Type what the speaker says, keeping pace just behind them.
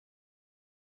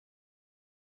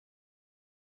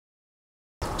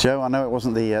Joe, I know it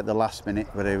wasn't the last minute,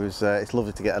 but it's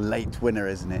lovely to get a late winner,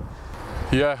 isn't it?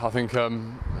 Yeah, I think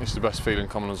it's the best feeling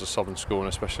coming as a sub and scoring,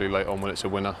 especially late on when it's a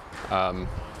winner.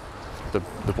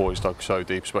 The boys dug so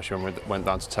deep, especially when we went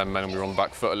down to 10 men and we were on the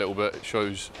back foot a little bit. It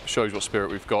shows what spirit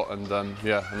we've got, and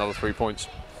yeah, another 3 points.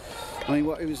 I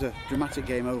mean, it was a dramatic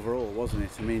game overall, wasn't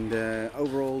it? I mean,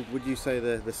 overall, would you say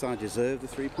the side deserved the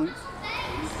 3 points?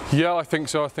 Yeah, I think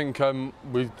so. I think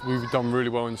we've done really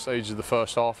well in stages of the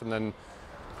first half, and then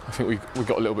I think we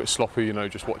got a little bit sloppy, you know,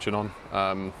 just watching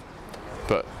on.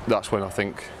 But that's when I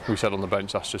think we said on the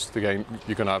bench, that's just the game.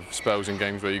 You're going to have spells in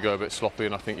games where you go a bit sloppy,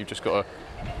 and I think you've just got to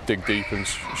dig deep and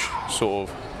sort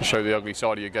of show the ugly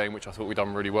side of your game, which I thought we'd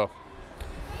done really well.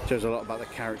 Shows a lot about the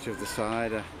character of the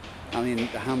side. I mean,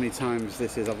 how many times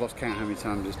I've lost count how many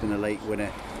times it's been a late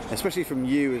winner, especially from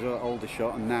you as an older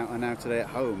shot, and now today at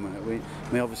home.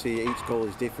 I mean, obviously each goal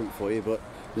is different for you, but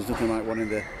there's nothing like one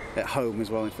at home as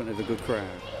well in front of a good crowd.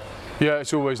 Yeah,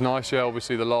 it's always nice. Yeah,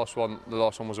 obviously the last one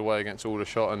was away against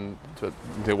Aldershot, and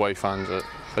the away fans are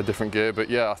a different gear. But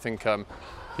yeah, I think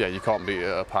yeah, you can't beat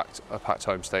a packed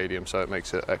home stadium, so it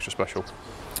makes it extra special.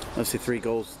 Obviously 3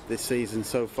 goals this season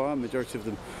so far, majority of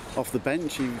them off the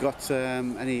bench. You've got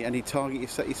any target you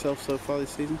set yourself so far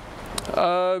this season?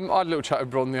 I had a little chat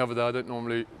with Bron the other day. I don't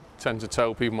normally tend to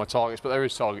tell people my targets, but there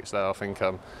is targets there. I think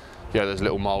yeah, there's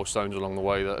little milestones along the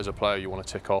way that as a player you want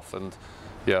to tick off, and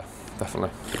yeah, definitely.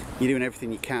 You're doing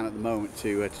everything you can at the moment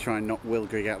to try and knock Will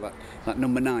Grigg out that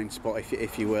number 9 spot,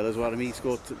 if you will, as well. I mean, he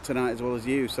scored tonight as well as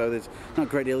you, so there's not a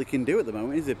great deal he can do at the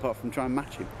moment, is there, apart from try and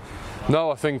match him?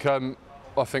 No, I think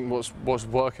what's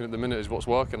working at the minute is what's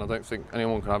working. I don't think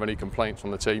anyone can have any complaints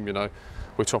on the team. You know,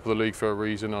 we're top of the league for a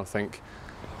reason. I think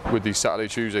with these Saturday,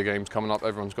 Tuesday games coming up,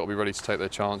 everyone's got to be ready to take their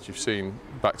chance. You've seen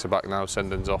back-to-back now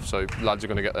send-ins off, so lads are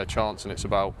going to get their chance, and it's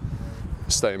about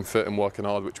staying fit and working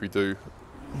hard, which we do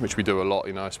a lot.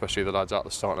 You know, especially the lads out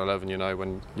the starting 11. You know,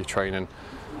 when you're training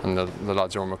and the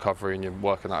lads are on recovery and you're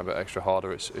working that a bit extra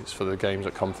harder, it's for the games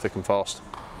that come thick and fast.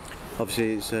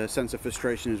 Obviously, it's a sense of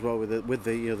frustration as well with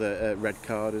the other red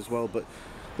card as well. But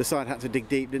the side had to dig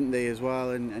deep, didn't they, as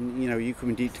well? And you know, you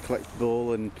coming deep to collect the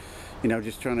ball, and you know,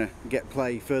 just trying to get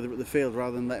play further up the field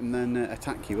rather than let them then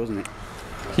attack you, wasn't it?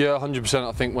 Yeah, 100%.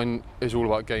 I think when it's all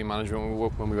about game management,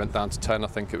 when we went down to 10, I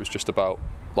think it was just about,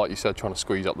 like you said, trying to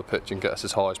squeeze up the pitch and get us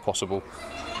as high as possible,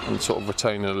 and sort of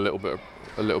retaining a little bit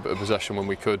of possession when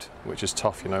we could, which is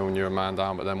tough, you know, when you're a man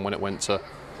down. But then when it went to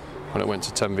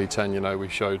 10v10, you know, we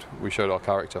showed our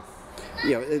character.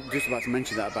 Yeah, just about to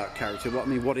mention that about character.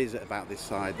 What is it about this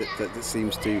side that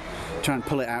seems to try and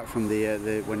pull it out from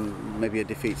when maybe a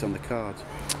defeat's on the cards?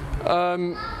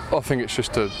 I think it's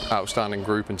just an outstanding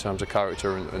group in terms of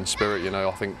character and spirit. You know,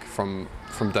 I think from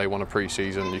day one of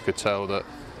pre-season, you could tell that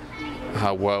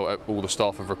how well all the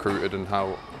staff have recruited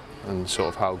and sort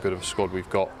of how good of a squad we've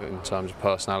got in terms of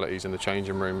personalities in the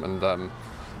changing room. And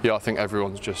yeah, I think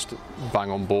everyone's just bang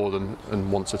on board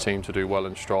and wants a team to do well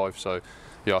and strive. So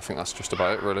yeah, I think that's just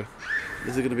about it, really.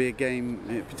 Is there going to be a game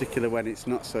in particular when it's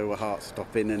not so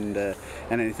heart-stopping and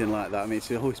anything like that? I mean, it's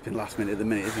always been last minute at the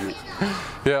minute, isn't it?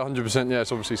 Yeah, 100%. Yeah,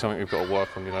 it's obviously something we've got to work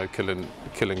on, you know,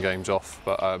 killing games off.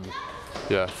 But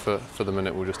yeah, for the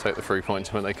minute, we'll just take the 3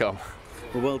 points when they come.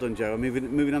 Well, well done, Joe.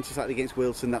 Moving on to Saturday against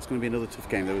Wilson, that's going to be another tough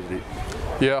game, though, isn't it?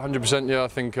 Yeah, 100%. Yeah, I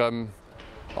think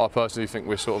I personally think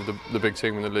we're sort of the big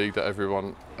team in the league that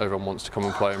everyone wants to come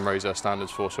and play and raise their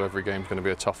standards for. So every game's going to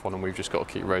be a tough one, and we've just got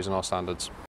to keep raising our standards.